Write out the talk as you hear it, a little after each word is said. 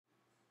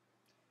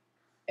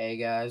Hey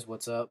guys,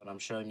 what's up? And I'm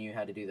showing you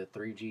how to do the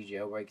 3G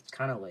jailbreak. It's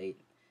kind of late,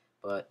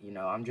 but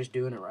I'm just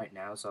doing it right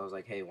now, so I was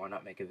like, hey, why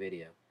not make a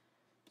video?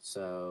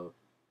 So,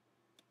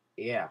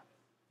 yeah,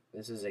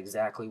 this is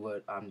exactly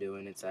what I'm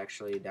doing. It's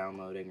actually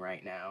downloading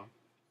right now,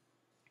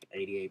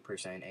 88%,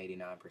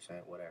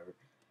 89%, whatever.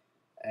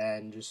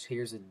 And just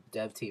here's the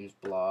dev team's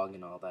blog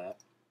and all that.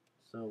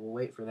 So we'll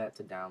wait for that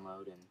to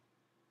download in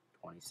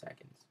 20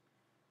 seconds.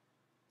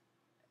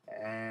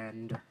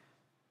 And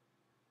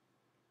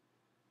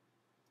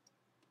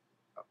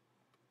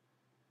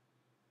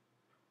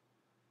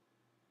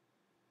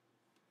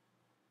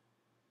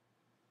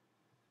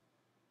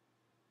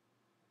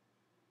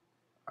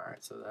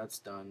alright, so that's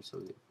done. So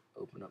we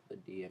open up the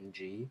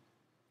DMG.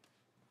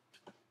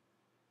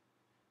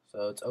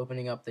 So it's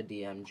opening up the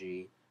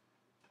DMG,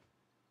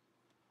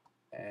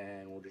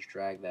 and we'll just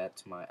drag that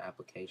to my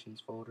applications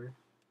folder.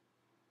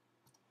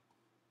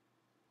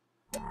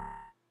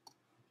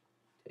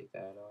 Take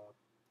that off,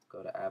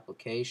 go to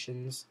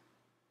applications,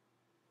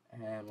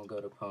 and we'll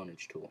go to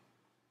Ponage tool.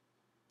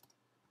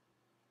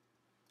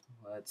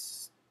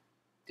 Let's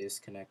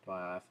disconnect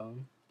my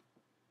iPhone,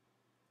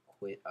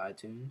 quit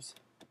iTunes.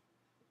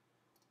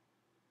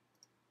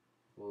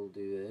 We'll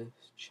do this,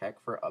 check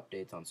for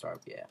updates on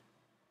startup, yeah.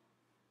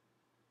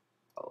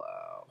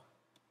 Allow.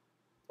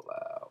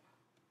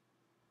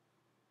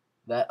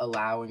 That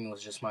allowing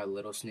was just my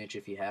little snitch.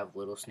 If you have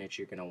little snitch,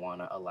 you're going to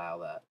want to allow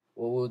that.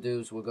 What we'll do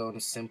is we'll go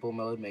into simple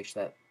mode, make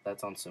sure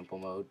that's on simple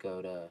mode,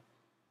 go to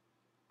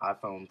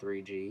iPhone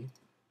 3G,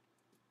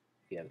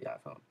 if you have the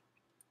iPhone.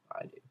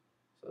 I do.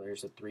 So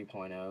there's a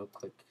 3.0,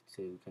 click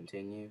to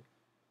continue.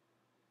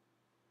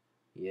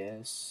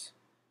 Yes.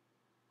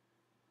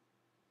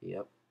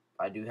 Yep.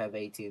 I do have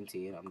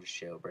AT&T and I'm just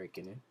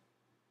jailbreaking it.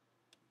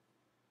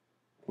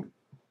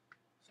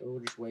 So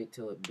we'll just wait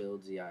till it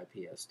builds the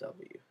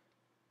IPSW.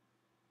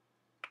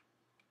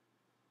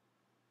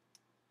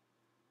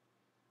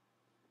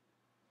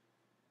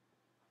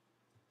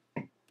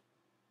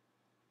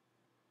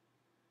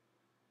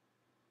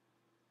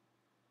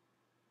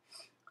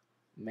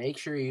 Make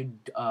sure you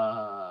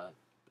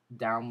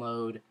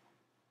download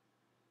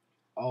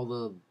all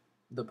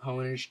the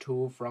Ponage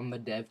tool from the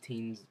dev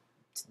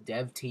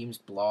team's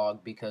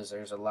blog, because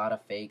there's a lot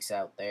of fakes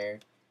out there.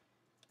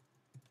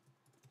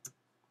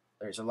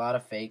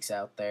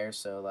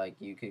 So like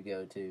you could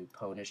go to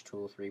Ponage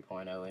tool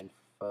 3.0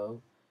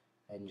 info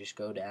and just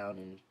go down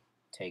and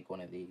take one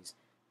of these.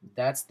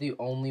 That's the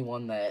only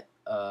one that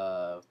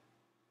the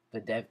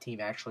dev team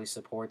actually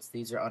supports.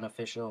 These are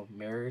unofficial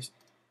mirrors.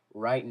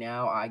 Right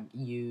now I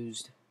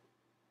used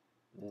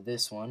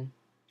this one.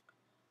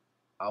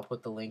 I'll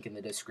put the link in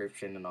the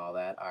description and all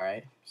that.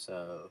 Alright,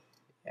 so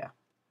yeah.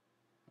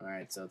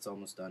 Alright, so it's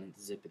almost done.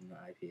 It's zipping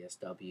the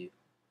IPSW. If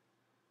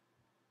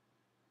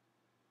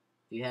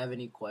you have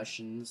any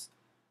questions,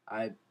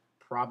 I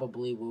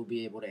probably will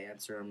be able to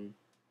answer them,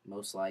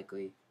 most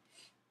likely.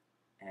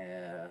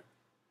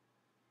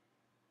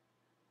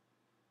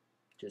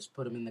 Just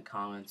put them in the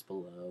comments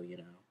below,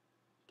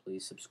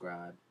 Please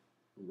subscribe.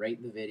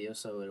 Rate the video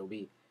so it'll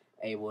be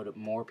able to,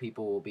 more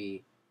people will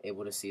be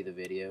able to see the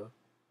video.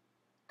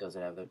 Does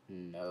it have the,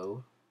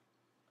 no.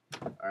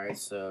 Alright,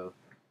 so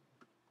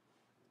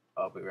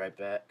I'll be right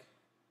back.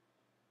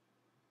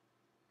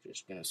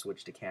 Just gonna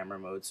switch to camera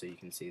mode so you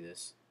can see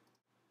this.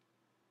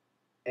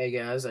 Hey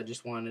guys, I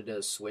just wanted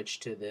to switch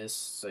to this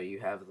so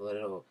you have the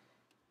little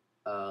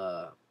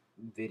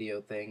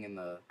video thing in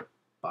the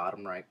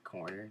bottom right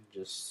corner,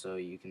 just so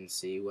you can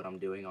see what I'm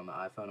doing on the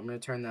iPhone. I'm going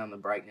to turn down the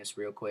brightness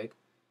real quick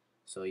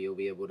so you'll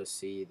be able to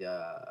see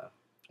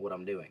what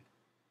I'm doing.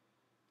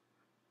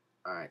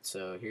 Alright,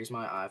 so here's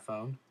my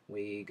iPhone.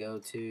 We go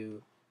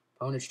to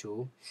Ponage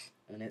tool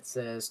and it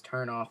says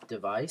turn off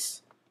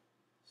device.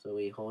 So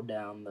we hold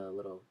down the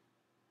little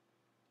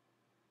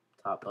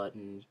top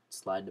button,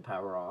 slide the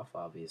power off.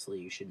 Obviously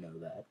you should know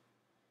that.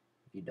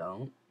 If you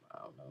don't, I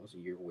don't know, so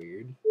you're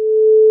weird.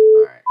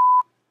 Alright.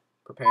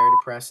 Prepare to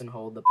press and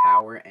hold the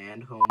power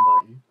and home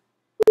button.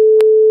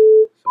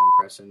 So I'm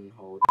pressing and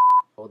hold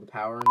the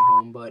power and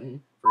home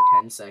button for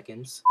 10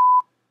 seconds.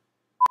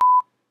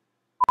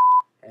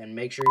 And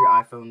make sure your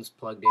iPhone's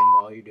plugged in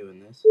while you're doing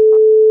this.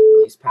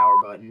 Release power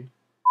button.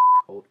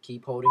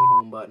 Keep holding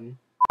home button.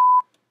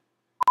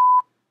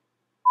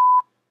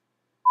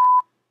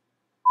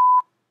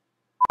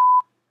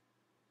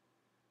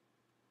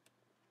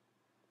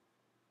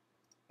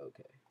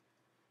 Okay.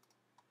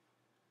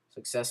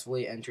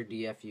 Successfully enter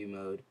DFU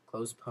mode.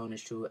 Close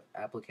Ponage tool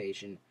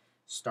application.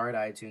 Start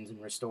iTunes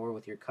and restore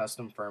with your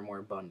custom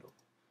firmware bundle.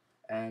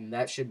 And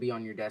that should be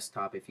on your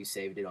desktop if you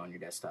saved it on your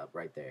desktop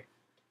right there.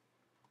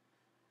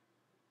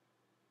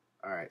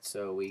 Alright,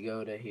 so we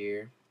go to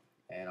here,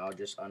 and I'll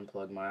just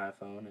unplug my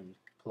iPhone and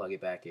plug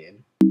it back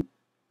in.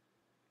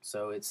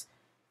 So it's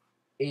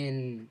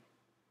in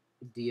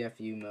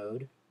DFU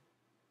mode,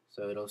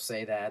 so it'll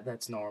say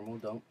that's normal,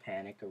 don't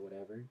panic or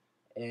whatever.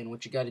 And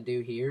what you got to do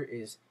here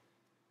is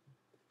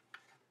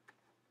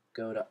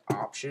go to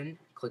option,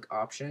 click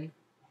option,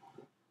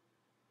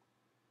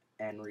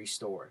 and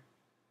restore.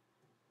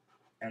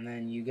 And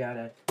then you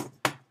gotta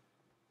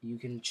you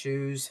can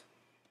choose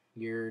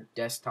your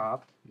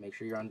desktop, make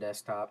sure you're on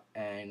desktop,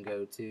 and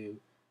go to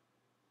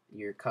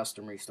your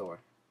custom restore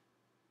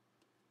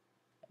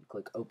and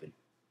click open.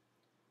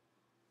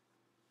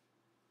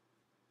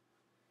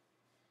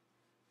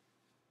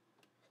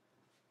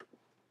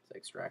 It's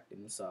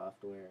extracting the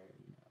software,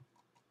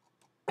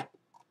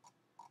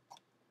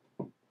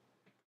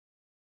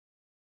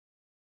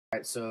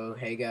 Alright, so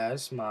hey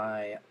guys,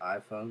 my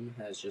iPhone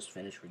has just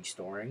finished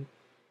restoring,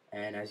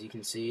 and as you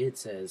can see it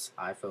says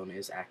iPhone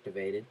is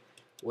activated.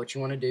 What you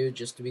want to do,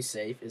 just to be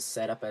safe, is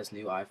set up as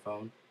new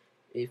iPhone.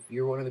 If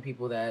you're one of the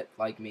people that,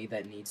 like me,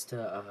 that needs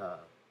to,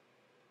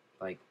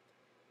 like,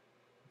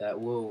 that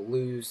will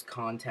lose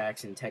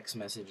contacts and text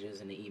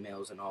messages and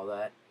emails and all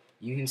that,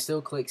 you can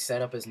still click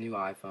set up as new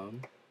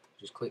iPhone.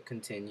 Just click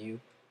continue.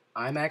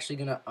 I'm actually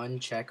going to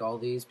uncheck all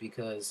these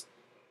because,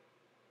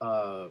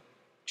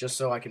 just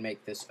so I can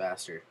make this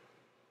faster.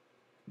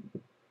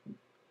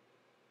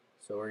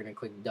 So we're going to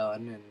click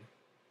done, and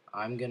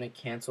I'm going to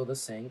cancel the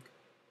sync.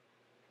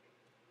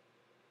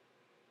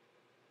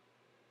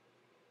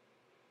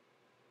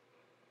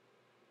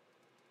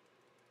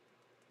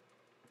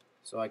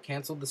 So I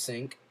canceled the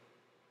sync.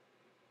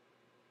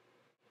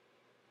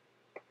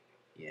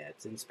 Yeah,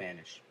 it's in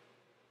Spanish.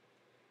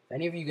 If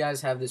any of you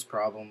guys have this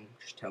problem,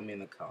 just tell me in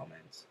the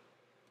comments.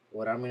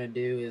 What I'm going to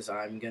do is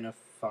I'm going to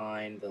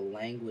find the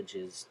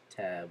languages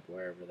tab,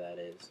 wherever that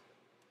is.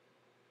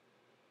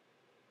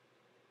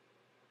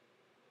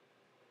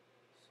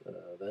 So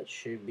that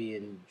should be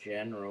in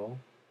general.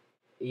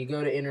 You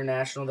go to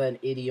international, then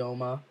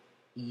idioma.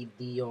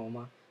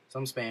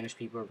 Some Spanish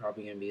people are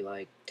probably going to be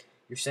like,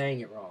 you're saying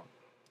it wrong.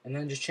 And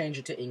then just change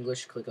it to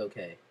English, click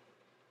OK.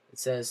 It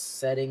says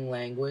setting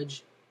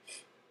language,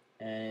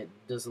 and it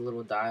does a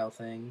little dial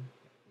thing,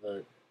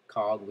 the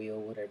cog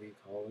wheel, whatever you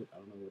call it. I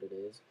don't know what it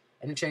is.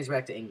 And it changed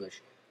back to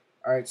English.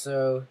 Alright,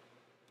 so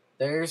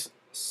there's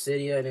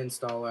Cydia and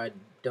installer. I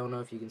don't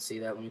know if you can see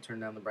that. Let me turn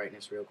down the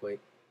brightness real quick.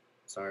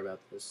 Sorry about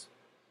this.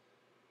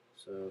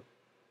 So,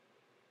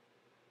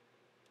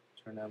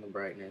 turn down the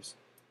brightness.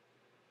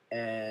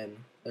 And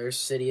there's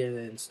Cydia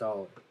and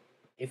installer.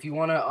 If you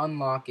want to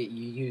unlock it,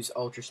 you use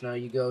Ultra Snow.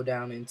 You go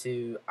down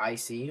into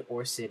Icy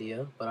or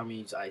Cydia, but I'm going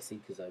to use Icy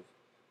because it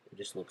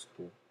just looks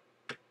cool.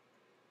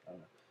 I don't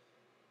know.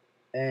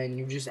 And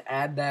you just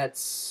add that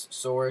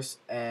source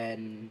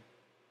and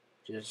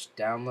just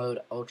download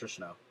Ultra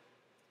Snow.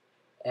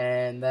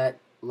 And that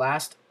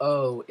last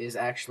O is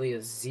actually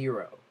a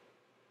 0.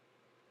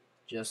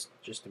 Just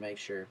to make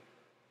sure.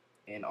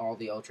 In all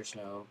the Ultra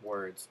Snow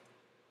words.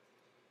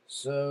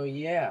 So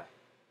yeah,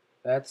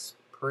 that's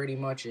pretty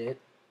much it.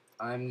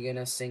 I'm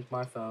gonna sync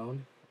my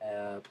phone.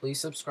 Please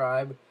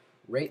subscribe,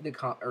 rate the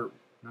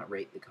not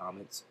rate the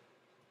comments.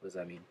 What does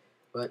that mean?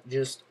 But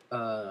just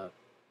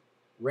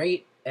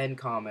rate and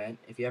comment.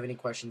 If you have any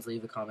questions,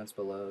 leave the comments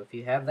below. If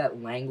you have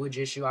that language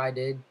issue I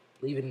did,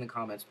 leave it in the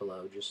comments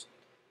below. Just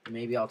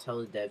maybe I'll tell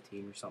the dev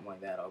team or something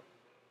like that.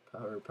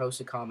 Or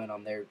post a comment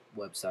on their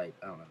website.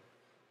 I don't know.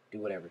 Do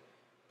whatever.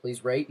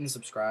 Please rate and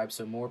subscribe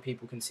so more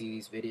people can see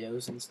these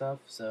videos and stuff.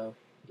 So,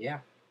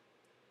 yeah.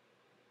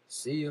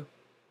 See you.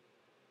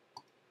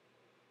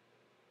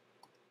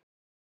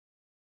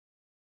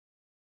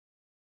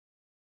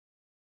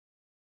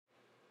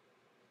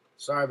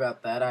 Sorry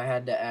about that. I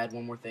had to add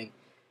one more thing.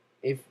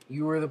 If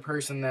you were the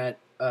person that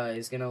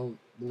is going to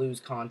lose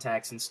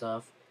contacts and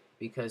stuff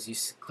because you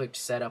clicked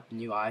set up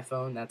new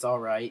iPhone, that's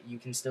alright. You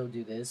can still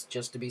do this.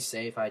 Just to be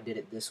safe, I did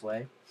it this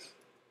way.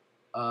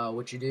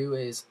 What you do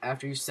is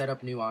after you set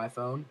up new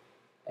iPhone,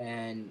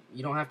 and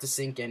you don't have to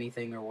sync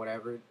anything or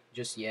whatever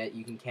just yet.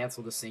 You can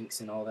cancel the syncs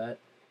and all that.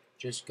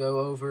 Just go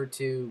over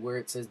to where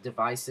it says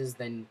devices,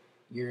 then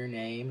your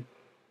name,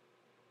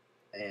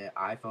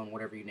 iPhone,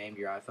 whatever you named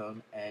your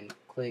iPhone, and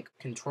click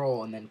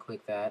control and then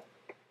click that.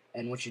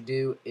 And what you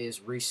do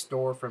is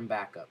restore from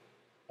backup.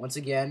 Once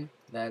again,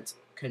 that's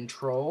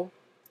control,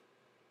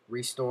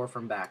 restore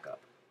from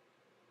backup.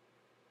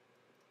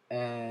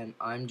 And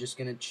I'm just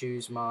going to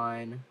choose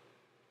mine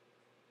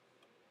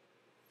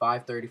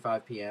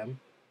 5:35 p.m.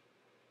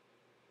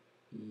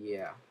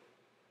 Yeah.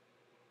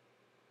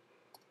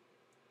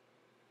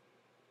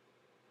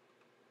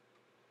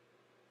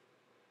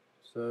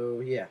 So,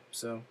 yeah.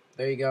 So,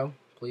 there you go.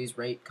 Please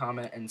rate,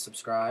 comment, and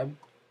subscribe.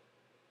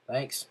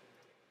 Thanks.